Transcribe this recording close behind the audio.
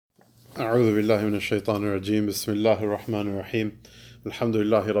أعوذ بالله من الشيطان الرجيم بسم الله الرحمن الرحيم الحمد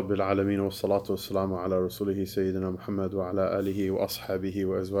لله رب العالمين والصلاة والسلام على رسوله سيدنا محمد وعلى آله وأصحابه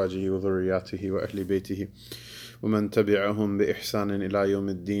وأزواجه وذرياته وأهل بيته ومن تبعهم بإحسان إلى يوم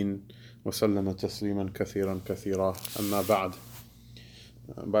الدين وسلم تسليما كثيرا أما بعد.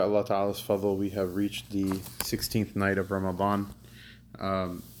 By Allah Ta'ala's fadl, we have reached the 16th night of Ramadan.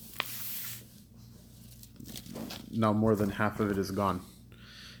 Now more than half of it is gone,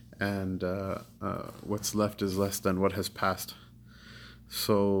 and what's left is less than what has passed.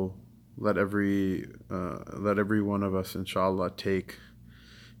 So let every one of us, inshallah, take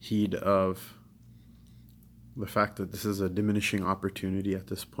heed of the fact that this is a diminishing opportunity at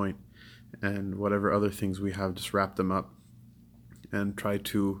this point, and whatever other things we have, just wrap them up and try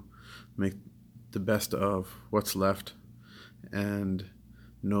to make the best of what's left, and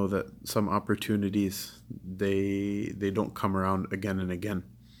know that some opportunities, they don't come around again and again.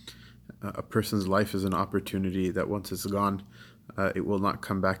 A person's life is an opportunity that once it's gone, it will not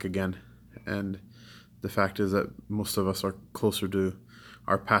come back again. And the fact is that most of us are closer to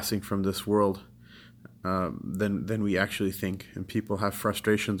our passing from this world than we actually think. And people have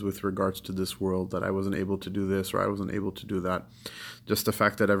frustrations with regards to this world, that I wasn't able to do this or I wasn't able to do that. Just the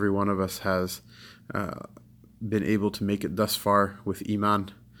fact that every one of us has been able to make it thus far with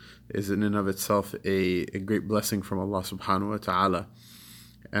Iman is in and of itself a great blessing from Allah subhanahu wa ta'ala.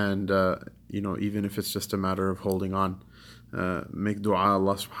 And even if it's just a matter of holding on, make dua,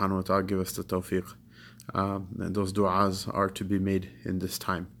 Allah subhanahu wa ta'ala give us the tawfiq, and those du'as are to be made in this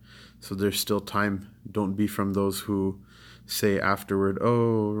time. So there's still time. Don't be from those who say afterward,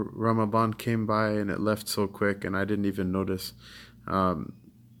 oh, Ramadan came by and it left so quick and I didn't even notice.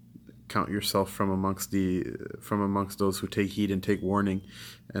 Count yourself from amongst those who take heed and take warning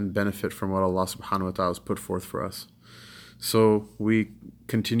and benefit from what Allah subhanahu wa ta'ala has put forth for us. So we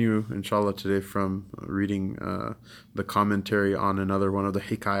continue, inshallah, today from reading the commentary on another one of the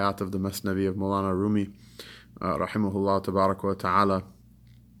hikayat of the Masnavī of Mawlana Rumi, rahimahullah tabarak wa ta'ala,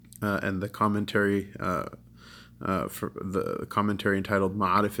 and the commentary for the commentary entitled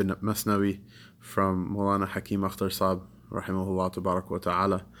Ma-ārif-ī-Masnavī from Mawlana Hakim Akhtar Saab, rahimahullah tabarak wa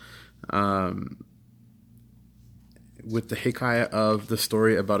ta'ala, with the hikayah of the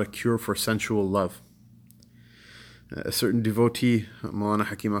story about a cure for sensual love. A certain devotee, Mawlana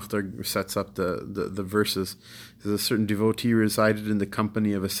Hakim Akhtar sets up the verses. A certain devotee resided in the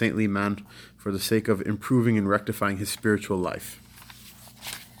company of a saintly man for the sake of improving and rectifying his spiritual life.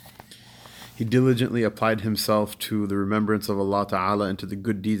 He diligently applied himself to the remembrance of Allah Ta'ala and to the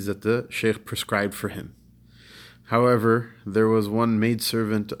good deeds that the Shaykh prescribed for him. However, there was one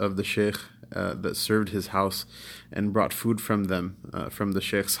maidservant of the Shaykh that served his house and brought food from the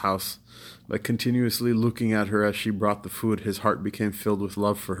Shaykh's house. By continuously looking at her as she brought the food, his heart became filled with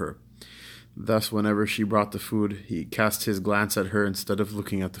love for her. Thus, whenever she brought the food, he cast his glance at her instead of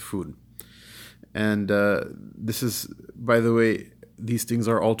looking at the food. And this is, by the way, these things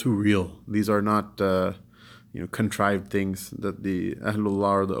are all too real. These are not contrived things that the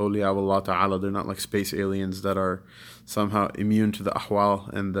Ahlullah or the awliya of Allah Ta'ala, they're not like space aliens that are somehow immune to the ahwal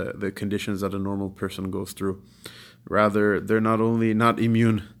and the conditions that a normal person goes through. Rather, they're not only not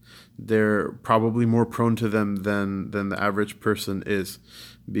immune, they're probably more prone to them than the average person is,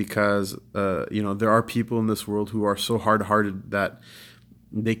 because there are people in this world who are so hard-hearted that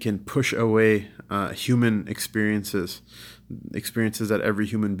they can push away human experiences that every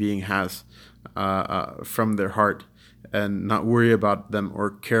human being has from their heart, and not worry about them or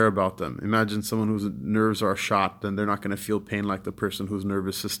care about them. Imagine someone whose nerves are shot, then they're not going to feel pain like the person whose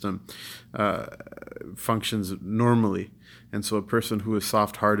nervous system functions normally. And so a person who is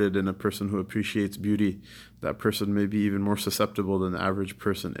soft-hearted and a person who appreciates beauty, that person may be even more susceptible than the average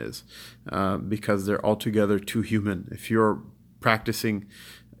person is, because they're altogether too human. If you're practicing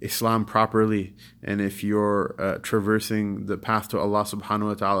Islam properly, and if you're traversing the path to Allah subhanahu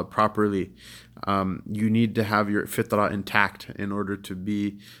wa ta'ala properly, you need to have your fitrah intact in order to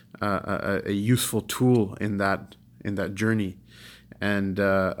be a useful tool in that journey. And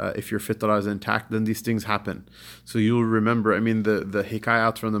if your fitrah is intact, then these things happen. So you'll remember, the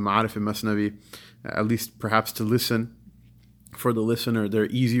hikayat from the Ma-ārif-ī-Masnavī, at least perhaps to listen, for the listener, they're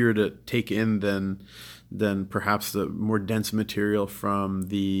easier to take in than perhaps the more dense material from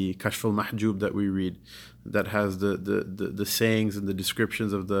the Kashf al-Mahjub that we read, that has the sayings and the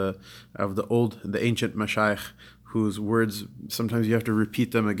descriptions of the ancient mashayikh, whose words sometimes you have to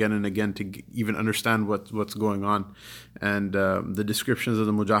repeat them again and again to even understand what's going on, and the descriptions of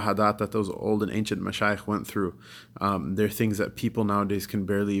the mujahadat that those old and ancient mashayikh went through. They're things that people nowadays can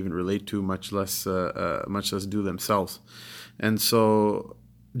barely even relate to, much less do themselves. And so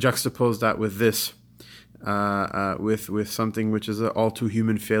juxtapose that with this, with something which is an all too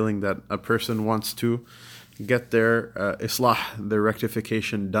human failing, that a person wants to get their islah, their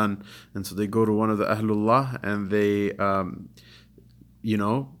rectification done, and so they go to one of the Ahlullah, and they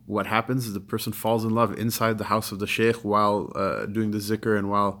what happens is the person falls in love inside the house of the Shaykh while doing the zikr and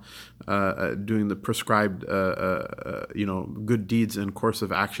while doing the prescribed good deeds and course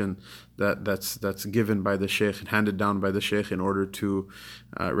of action that's given by the Shaykh and handed down by the Shaykh in order to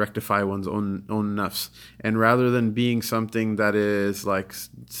rectify one's own nafs. And rather than being something that is like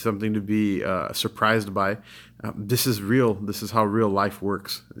something to be surprised by, this is real. This is how real life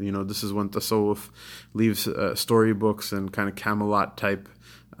works. This is when tasawwuf leaves storybooks and kind of Camelot type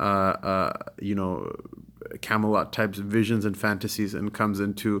visions and fantasies and comes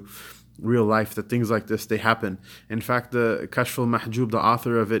into real life, that things like this, they happen. In fact, the Kashf al-Mahjub, the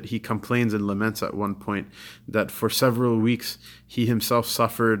author of it, he complains and laments at one point that for several weeks he himself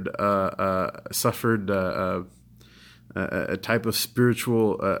suffered a type of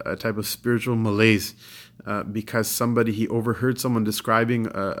spiritual malaise because he overheard someone describing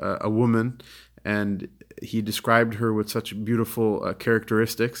a woman, and he described her with such beautiful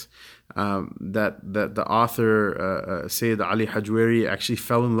characteristics that the author, Sayyid Ali Hajwari, actually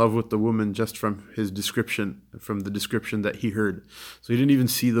fell in love with the woman just from the description that he heard. So he didn't even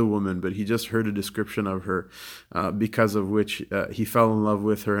see the woman, but he just heard a description of her, because of which he fell in love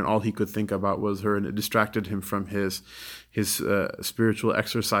with her, and all he could think about was her, and it distracted him from his spiritual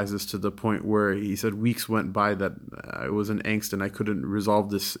exercises, to the point where he said weeks went by that I was in angst and I couldn't resolve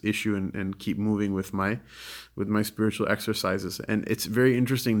this issue and keep moving with my spiritual exercises. And it's very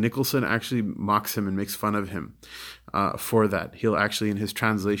interesting. Nicholson actually mocks him and makes fun of him for that. He'll actually, in his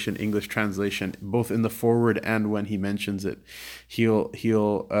translation, English translation, both in the foreword and when he mentions it, he'll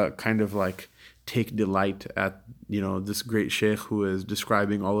kind of like take delight at this great sheikh who is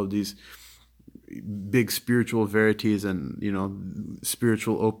describing all of these big spiritual verities and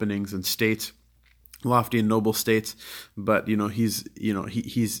spiritual openings and states, lofty and noble states, but he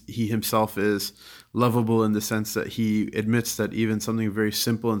himself is lovable in the sense that he admits that even something very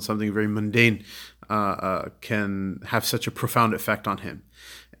simple and something very mundane can have such a profound effect on him.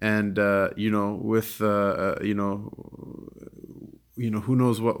 And who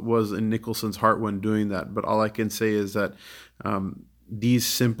knows what was in Nicholson's heart when doing that, but all I can say is that these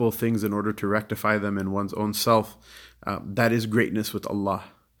simple things, in order to rectify them in one's own self, that is greatness with Allah.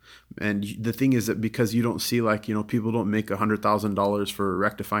 And the thing is that because you don't see people don't make $100,000 for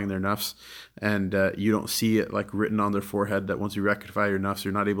rectifying their nafs, and you don't see it like written on their forehead that once you rectify your nafs,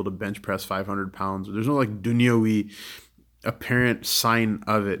 you're not able to bench press 500 pounds. There's no like dunyawi apparent sign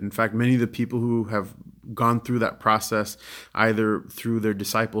of it. In fact, many of the people who have gone through that process, either through their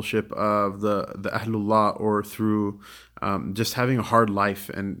discipleship of the Ahlullah or through just having a hard life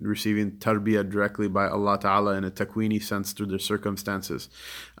and receiving tarbiyah directly by Allah Ta'ala in a takwini sense through their circumstances,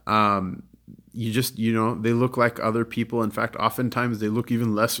 they look like other people. In fact, oftentimes they look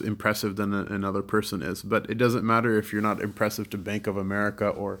even less impressive than another person is. But it doesn't matter if you're not impressive to Bank of America,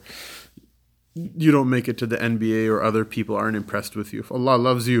 or you don't make it to the NBA, or other people aren't impressed with you. If Allah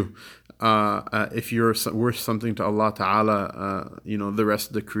loves you, if you're worth something to Allah Ta'ala, the rest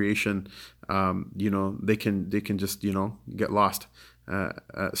of the creation, they can just, get lost.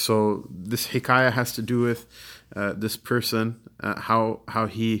 So this hikayah has to do with this person, how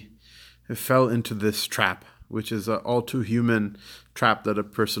he fell into this trap, which is an all too human trap that a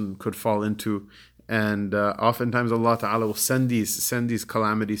person could fall into. And oftentimes Allah Ta'ala will send these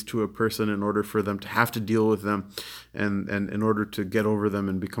calamities to a person in order for them to have to deal with them, and in order to get over them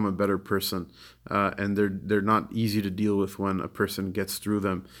and become a better person. And they're not easy to deal with when a person gets through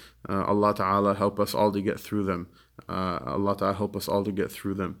them. Allah Ta'ala help us all to get through them. Allah Ta'ala help us all to get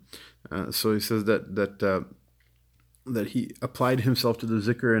through them. So he says that he applied himself to the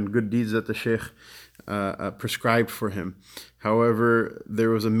zikr and good deeds that the Shaykh prescribed for him. However,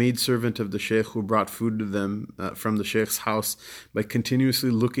 there was a maidservant of the Shaykh who brought food to them from the Shaykh's house. By continuously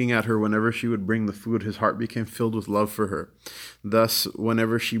looking at her whenever she would bring the food, his heart became filled with love for her. Thus,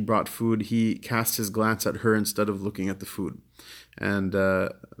 whenever she brought food, he cast his glance at her instead of looking at the food. And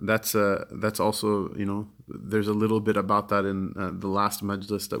that's also, there's a little bit about that in the last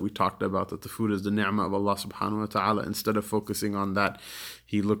majlis that we talked about, that the food is the ni'mah of Allah subhanahu wa ta'ala. Instead of focusing on that,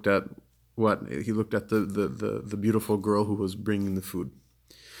 he looked at the beautiful girl who was bringing the food.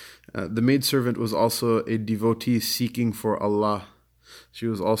 The maidservant was also a devotee seeking for Allah. She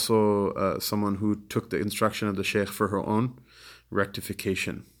was also someone who took the instruction of the Shaykh for her own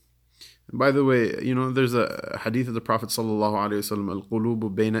rectification. And by the way, there's a hadith of the Prophet sallallahu alaihi wasallam,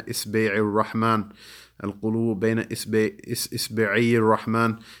 al-qulubu bayna isbay'i ar-Rahman. القلوب بين إصبعي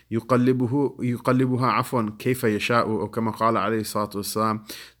الرحمن يقلبها عفوا كيف يشاء أو كما قال عليه الصلاة والسلام,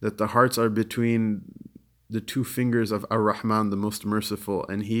 that the hearts are between the two fingers of Ar-Rahman, the most merciful,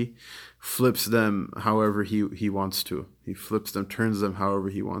 and He flips them however He wants to. He flips them, turns them however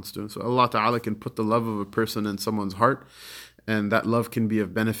He wants to. So Allah Ta'ala can put the love of a person in someone's heart, and that love can be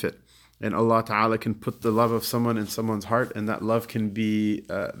of benefit. And Allah Ta'ala can put the love of someone in someone's heart, and that love can be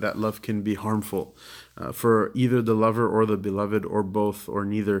harmful for either the lover or the beloved, or both, or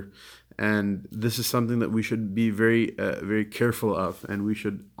neither. And this is something that we should be very, very careful of, and we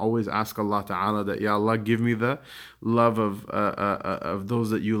should always ask Allah Ta'ala that, Ya Allah, give me the love of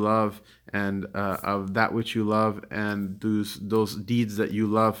those that you love, and of that which you love, and those deeds that you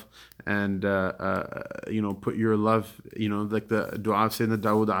love, and put your love, like the dua of Sayyidina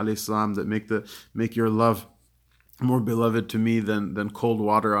Dawood alayhi salam, that make your love more beloved to me than cold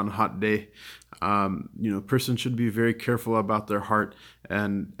water on a hot day. Person should be very careful about their heart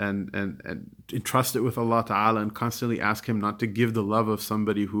and entrust it with Allah Ta'ala, and constantly ask Him not to give the love of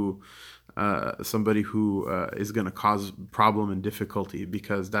somebody who is going to cause problem and difficulty,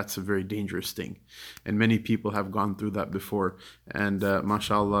 because that's a very dangerous thing. And many people have gone through that before. And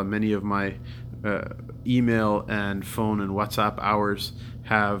mashallah, many of my email and phone and WhatsApp hours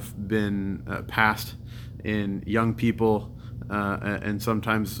have been passed in young people, and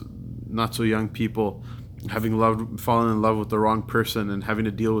sometimes not so young people, having fallen in love with the wrong person and having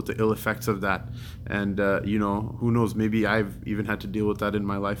to deal with the ill effects of that. And who knows, maybe I've even had to deal with that in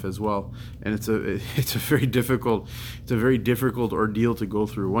my life as well. And it's a very difficult ordeal to go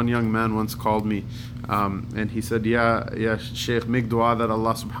through. One young man once called me, and he said, yeah Shaykh, make dua that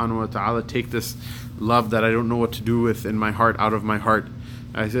Allah subhanahu wa ta'ala take this love that I don't know what to do with in my heart out of my heart.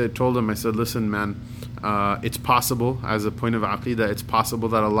 I told him, listen, man, it's possible, as a point of aqeedah, it's possible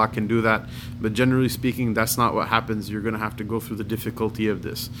that Allah can do that, but generally speaking, that's not what happens. You're going to have to go through the difficulty of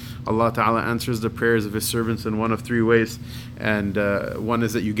this. Allah Ta'ala answers the prayers of His servants in one of three ways, and one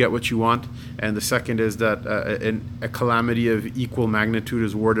is that you get what you want, and the second is that a calamity of equal magnitude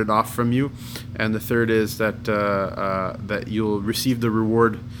is warded off from you, and the third is that you'll receive the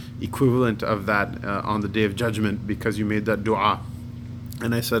reward equivalent of that on the Day of Judgment, because you made that dua.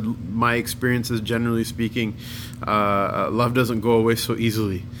 And I said, my experience is, generally speaking, love doesn't go away so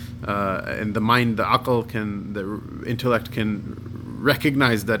easily. And the mind, the aql, the intellect can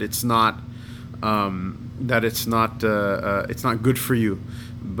recognize that it's not good for you.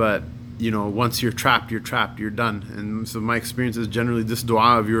 But once you're trapped, you're done. And so my experience is, generally, this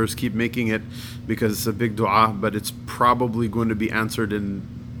dua of yours, keep making it, because it's a big dua, but it's probably going to be answered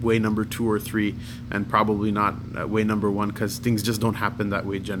in way number 2 or 3, and probably not way number 1, because things just don't happen that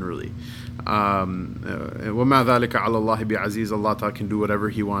way generally. وَمَا ذَلِكَ عَلَى اللَّهِ بِعَزِيزٍ. Allah Ta'ala can do whatever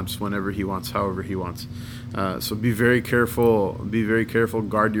He wants, whenever He wants, however He wants. So be very careful,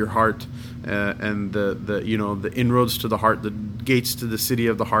 guard your heart, and the inroads to the heart, the gates to the city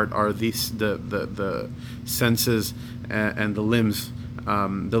of the heart are the senses and the limbs.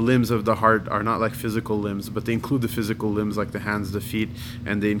 The limbs of the heart are not like physical limbs, but they include the physical limbs like the hands, the feet,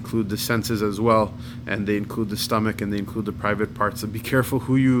 and they include the senses as well, and they include the stomach, and they include the private parts. So be careful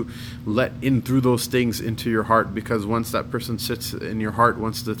who you let in through those things into your heart, because once that person sits in your heart,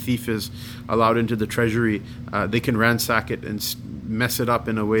 once the thief is allowed into the treasury, they can ransack it and mess it up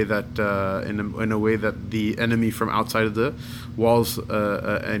in a way that the enemy from outside of the walls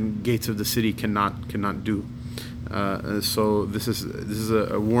and gates of the city cannot do. So this is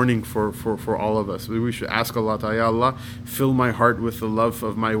a warning for all of us. We should ask Allah Ta'ala, Ya Allah, fill my heart with the love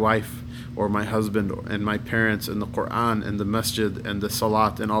of my wife or my husband and my parents and the Quran and the masjid and the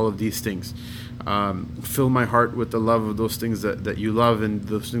salat and all of these things. Fill my heart with the love of those things that you love, and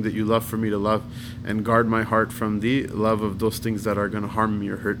those things that you love for me to love, and guard my heart from the love of those things that are going to harm me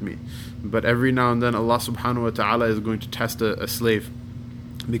or hurt me. But every now and then Allah subhanahu wa ta'ala is going to test a slave,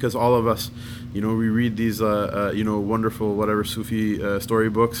 because all of us, we read these wonderful whatever Sufi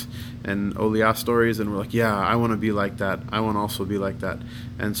storybooks and awliya stories, and we're like, yeah, I want to be like that, I want to also be like that.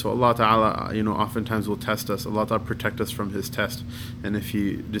 And so Allah Ta'ala oftentimes will test us. Allah Ta'ala protect us from His test, and if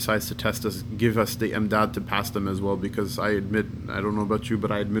He decides to test us, give us the imdad to pass them as well, because I admit, I don't know about you,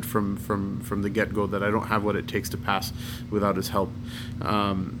 but I admit from the get-go that I don't have what it takes to pass without His help.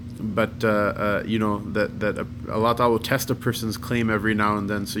 But that Allah Ta'ala will test a person's claim every now and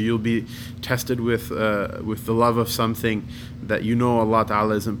then. So you'll be tested with the love of something that Allah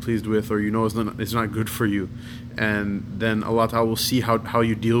Ta'ala isn't pleased with, or is not good for you, and then Allah Ta'ala will see how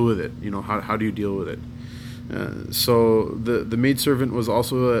you deal with it. How do you deal with it? So the maidservant was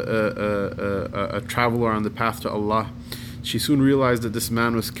also a traveler on the path to Allah. She soon realized that this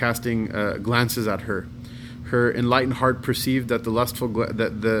man was casting glances at her. Her enlightened heart perceived that the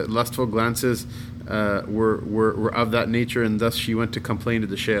lustful glances were of that nature, and thus she went to complain to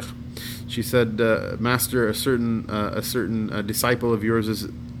the Shaykh. She said, Master, a certain disciple of yours is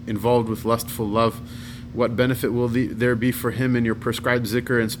involved with lustful love. What benefit will there be for him in your prescribed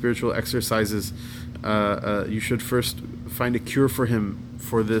zikr and spiritual exercises? You should first find a cure for him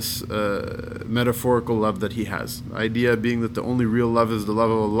for this metaphorical love that he has. The idea being that the only real love is the love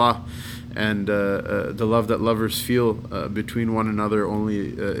of Allah, and the love that lovers feel between one another only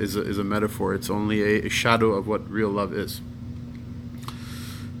is a metaphor. It's only a shadow of what real love is.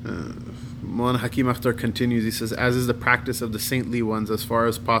 Maulana Hakim Akhtar continues, he says, as is the practice of the saintly ones, as far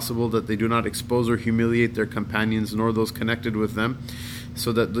as possible, that they do not expose or humiliate their companions nor those connected with them,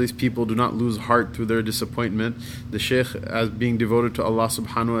 so that these people do not lose heart through their disappointment. The Shaykh, as being devoted to Allah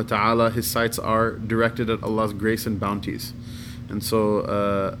subhanahu wa ta'ala, his sights are directed at Allah's grace and bounties. And so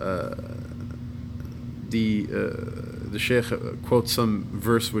the Shaykh quotes some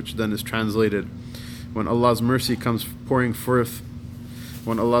verse which then is translated, when Allah's mercy comes pouring forth,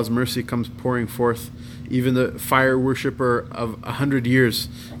 even the fire worshipper of 100 years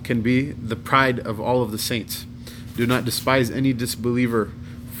can be the pride of all of the saints. Do not despise any disbeliever,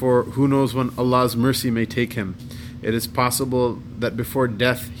 for who knows when Allah's mercy may take him. It is possible that before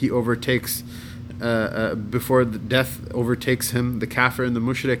death overtakes him, the kafir and the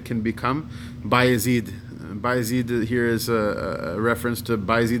mushrik can become Bayezid. Bayezid here is a reference to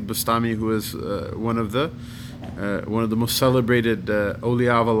Bayezid Bustami, who is one of the most celebrated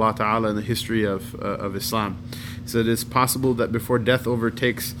awliya of Allah Ta'ala in the history of Islam. So it is possible that before death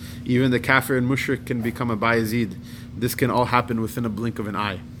overtakes, even the kafir and mushrik can become a Bayezid. This can all happen within a blink of an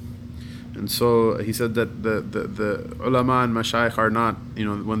eye. And so he said that the ulama and mashayikh are not,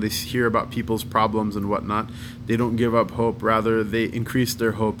 when they hear about people's problems and whatnot, they don't give up hope. Rather, they increase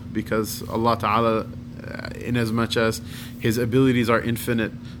their hope, because Allah Ta'ala, in as much as His abilities are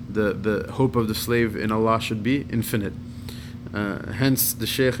infinite, the hope of the slave in Allah should be infinite. Hence, the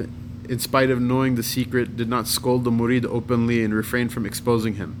Shaykh, in spite of knowing the secret, did not scold the murid openly and refrained from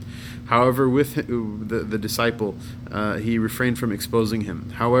exposing him. However, with the disciple, he refrained from exposing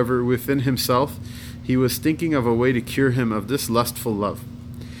him. However, within himself, he was thinking of a way to cure him of this lustful love.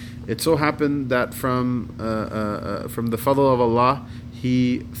 It so happened that from the fadl of Allah,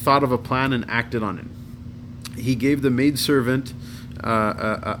 he thought of a plan and acted on it. He gave the maidservant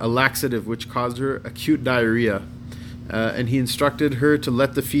a laxative which caused her acute diarrhea, and he instructed her to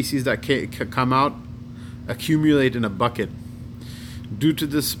let the feces that come out accumulate in a bucket. Due to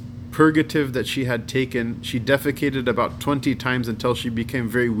this purgative that she had taken, she defecated about 20 times until she became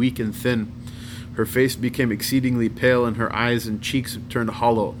very weak and thin. Her face became exceedingly pale, and her eyes and cheeks turned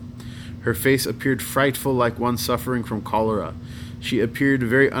hollow. Her face appeared frightful, like one suffering from cholera. She appeared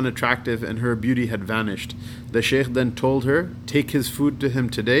very unattractive, and her beauty had vanished. The Shaykh then told her, take his food to him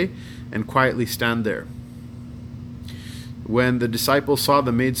today and quietly stand there. When the disciple saw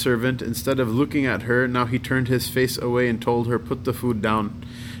the maidservant, instead of looking at her, now he turned his face away and told her, put the food down.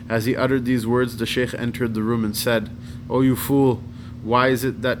 As he uttered these words, the Shaykh entered the room and said, O you fool, why is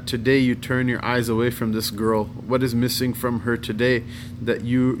it that today you turn your eyes away from this girl? What is missing from her today that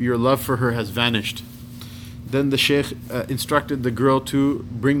your love for her has vanished? Then the Shaykh instructed the girl to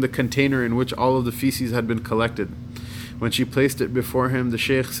bring the container in which all of the feces had been collected. When she placed it before him, the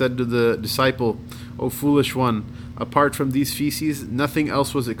Shaykh said to the disciple, O foolish one, apart from these feces, nothing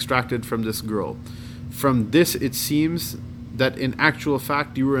else was extracted from this girl. From this it seems that in actual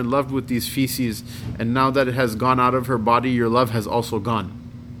fact you were in love with these feces, and now that it has gone out of her body, your love has also gone.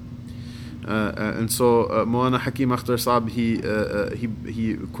 And so Maulana Hakim Akhtar Sahib,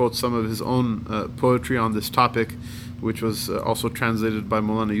 he quotes some of his own poetry on this topic, which was also translated by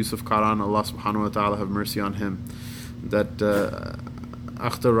Maulana Yusuf Karan, Allah subhanahu wa ta'ala have mercy on him, that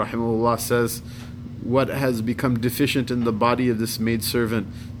Akhtar rahimahullah says, what has become deficient in the body of this maidservant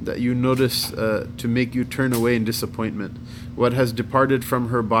that you notice to make you turn away in disappointment? What has departed from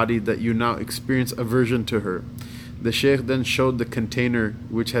her body that you now experience aversion to her? The Shaykh then showed the container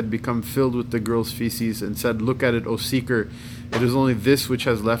which had become filled with the girl's feces and said, look at it, O seeker, it is only this which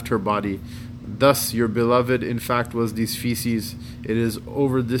has left her body. Thus your beloved in fact was these feces. It is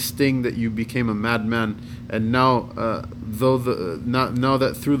over this thing that you became a madman, and now now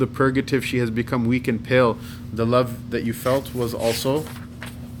that through the purgative she has become weak and pale, the love that you felt was also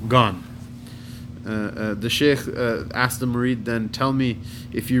gone. The Shaykh asked the murid then, tell me,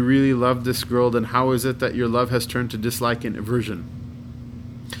 if you really love this girl, then how is it that your love has turned to dislike and aversion?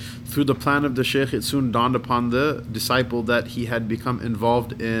 Through the plan of the Shaykh, it soon dawned upon the disciple that he had become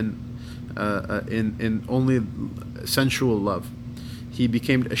involved in in only sensual love. He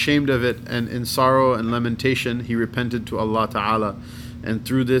became ashamed of it, and in sorrow and lamentation he repented to Allah Ta'ala. And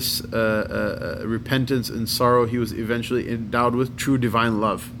through this repentance and sorrow, he was eventually endowed with true divine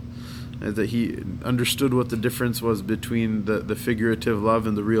love. That he understood what the difference was between the figurative love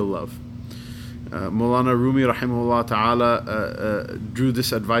and the real love. Maulana Rumi rahimahullah ta'ala drew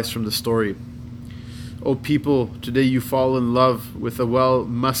this advice from the story. O people, today you fall in love with a well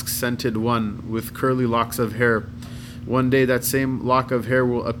musk-scented one with curly locks of hair. One day that same lock of hair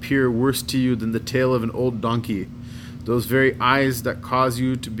will appear worse to you than the tail of an old donkey. Those very eyes that cause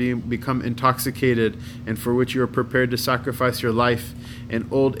you to become intoxicated and for which you are prepared to sacrifice your life, in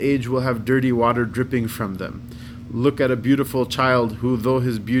old age will have dirty water dripping from them. Look at a beautiful child who through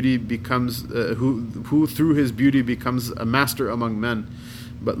his beauty becomes a master among men.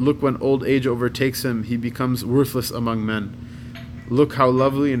 But look, when old age overtakes him, he becomes worthless among men. Look how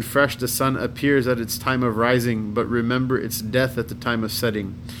lovely and fresh the sun appears at its time of rising, but remember its death at the time of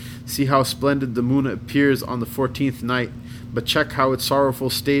setting. See how splendid the moon appears on the 14th night, but check how its sorrowful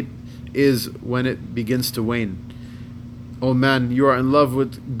state is when it begins to wane. O man, you are in love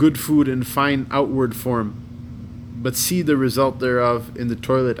with good food in fine outward form, but see the result thereof in the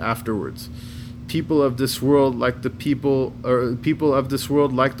toilet afterwards. People of this world, like the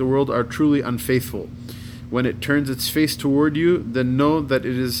world, are truly unfaithful. When it turns its face toward you, then know that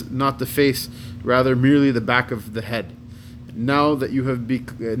it is not the face, rather merely the back of the head. Now that you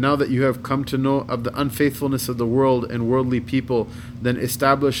have come to know of the unfaithfulness of the world and worldly people, then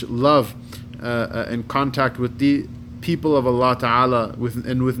establish love and contact with the people of Allah Ta'ala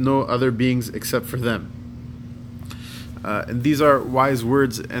and with no other beings except for them. And these are wise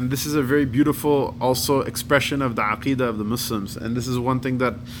words, and this is a very beautiful also expression of the aqidah of the Muslims. And this is one thing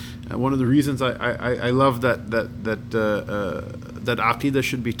that one of the reasons I love that aqidah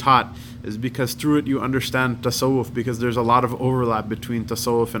should be taught is because through it you understand tasawwuf, because there's a lot of overlap between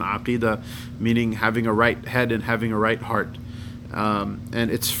tasawwuf and aqidah, meaning having a right head and having a right heart.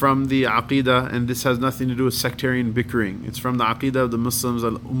 And it's from the aqidah, and this has nothing to do with sectarian bickering. It's from the aqidah of the Muslims,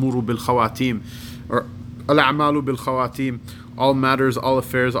 al-umuru bil-khawatim, or al-a'malu bil-khawatim, all matters, all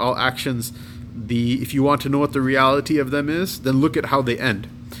affairs, all actions. If you want to know what the reality of them is, then look at how they end.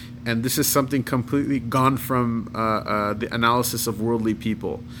 And this is something completely gone from the analysis of worldly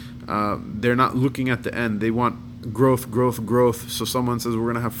people. They're not looking at the end. They want growth. So someone says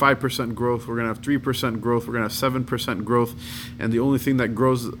we're going to have 5% growth, we're going to have 3% growth, we're going to have 7% growth, and the only thing that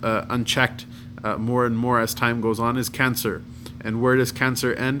grows unchecked more and more as time goes on is cancer. And where does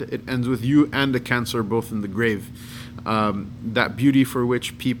cancer end? It ends with you and the cancer both in the grave. That beauty for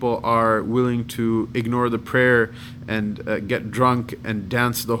which people are willing to ignore the prayer and get drunk and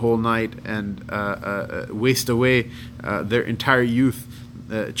dance the whole night and waste away their entire youth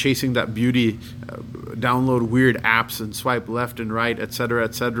chasing that beauty, download weird apps and swipe left and right, etc.,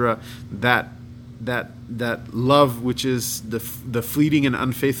 etc. That love, which is the fleeting and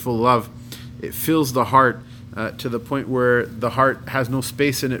unfaithful love, it fills the heart to the point where the heart has no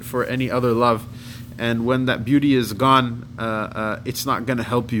space in it for any other love. And when that beauty is gone, it's not going to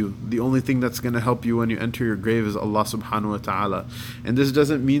help you. The only thing that's going to help you when you enter your grave is Allah subhanahu wa ta'ala. And this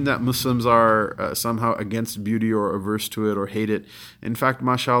doesn't mean that Muslims are somehow against beauty or averse to it or hate it. In fact,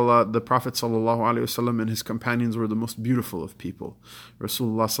 mashallah, the Prophet sallallahu alaihi wasallam and his companions were the most beautiful of people.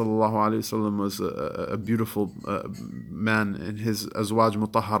 Rasulullah sallallahu alaihi wasallam was a beautiful man, and his azwaj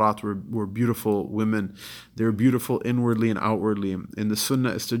mutahharat were beautiful women. They were beautiful inwardly and outwardly. And the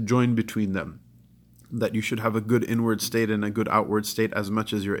sunnah is to join between them, that you should have a good inward state and a good outward state as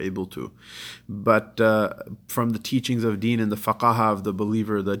much as you're able to. But from the teachings of deen and the faqaha of the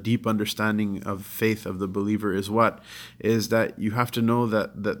believer, the deep understanding of faith of the believer is that you have to know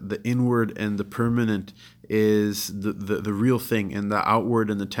that the inward and the permanent is the real thing, and the outward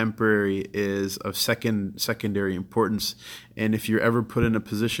and the temporary is of secondary importance. And if you're ever put in a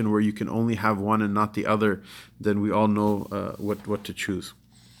position where you can only have one and not the other, then we all know what to choose.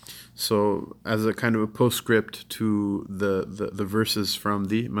 So, as a kind of a postscript to the verses from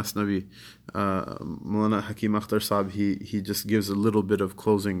the Masnavī, Maulana Hakim Akhtar Sahib, he just gives a little bit of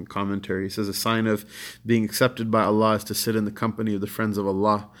closing commentary. He says, a sign of being accepted by Allah is to sit in the company of the friends of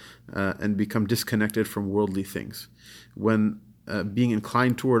Allah and become disconnected from worldly things. When being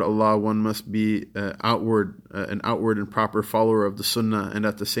inclined toward Allah, one must be an outward and proper follower of the Sunnah, and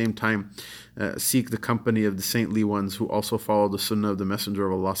at the same time seek the company of the saintly ones who also follow the sunnah of the Messenger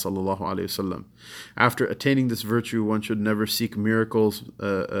of Allah sallallahu alaihi wasallam. After attaining this virtue, one should never seek miracles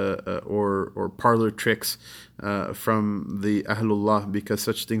or parlor tricks from the Ahlullah, because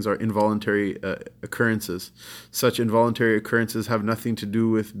such things are involuntary occurrences. Such involuntary occurrences have nothing to do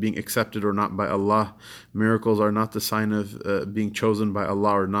with being accepted or not by Allah. Miracles are not the sign of being chosen by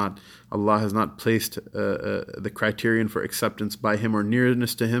Allah or not. Allah has not placed the criterion for acceptance by Him or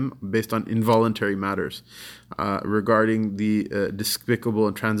nearness to Him based on involuntary matters. Regarding the despicable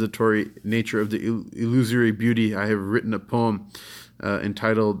and transitory nature of the illusory beauty, I have written a poem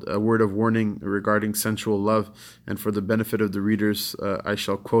entitled A Word of Warning regarding sensual love, and for the benefit of the readers, I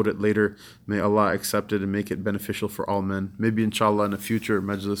shall quote it later. May Allah accept it and make it beneficial for all men. Maybe inshallah in a future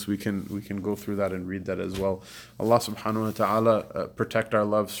majlis we can go through that and read that as well. Allah subhanahu wa ta'ala protect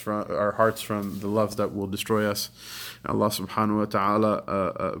our hearts from the loves that will destroy us. Allah subhanahu wa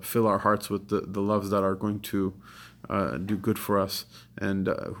ta'ala fill our hearts with the loves that are going to do good for us, and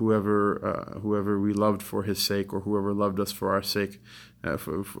whoever we loved for His sake, or whoever loved us for our sake,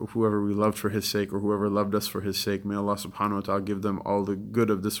 whoever we loved for His sake, or whoever loved us for His sake, may Allah subhanahu wa ta'ala give them all the good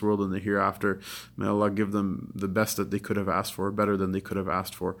of this world and the hereafter. May Allah give them the best that they could have asked for, better than they could have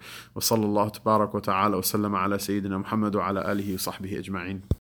asked for. Wa sallallahu tabarak wa ta'ala wa sallam ala sayyidina Muhammad wa ala alihi wa sahbihi ajma'in.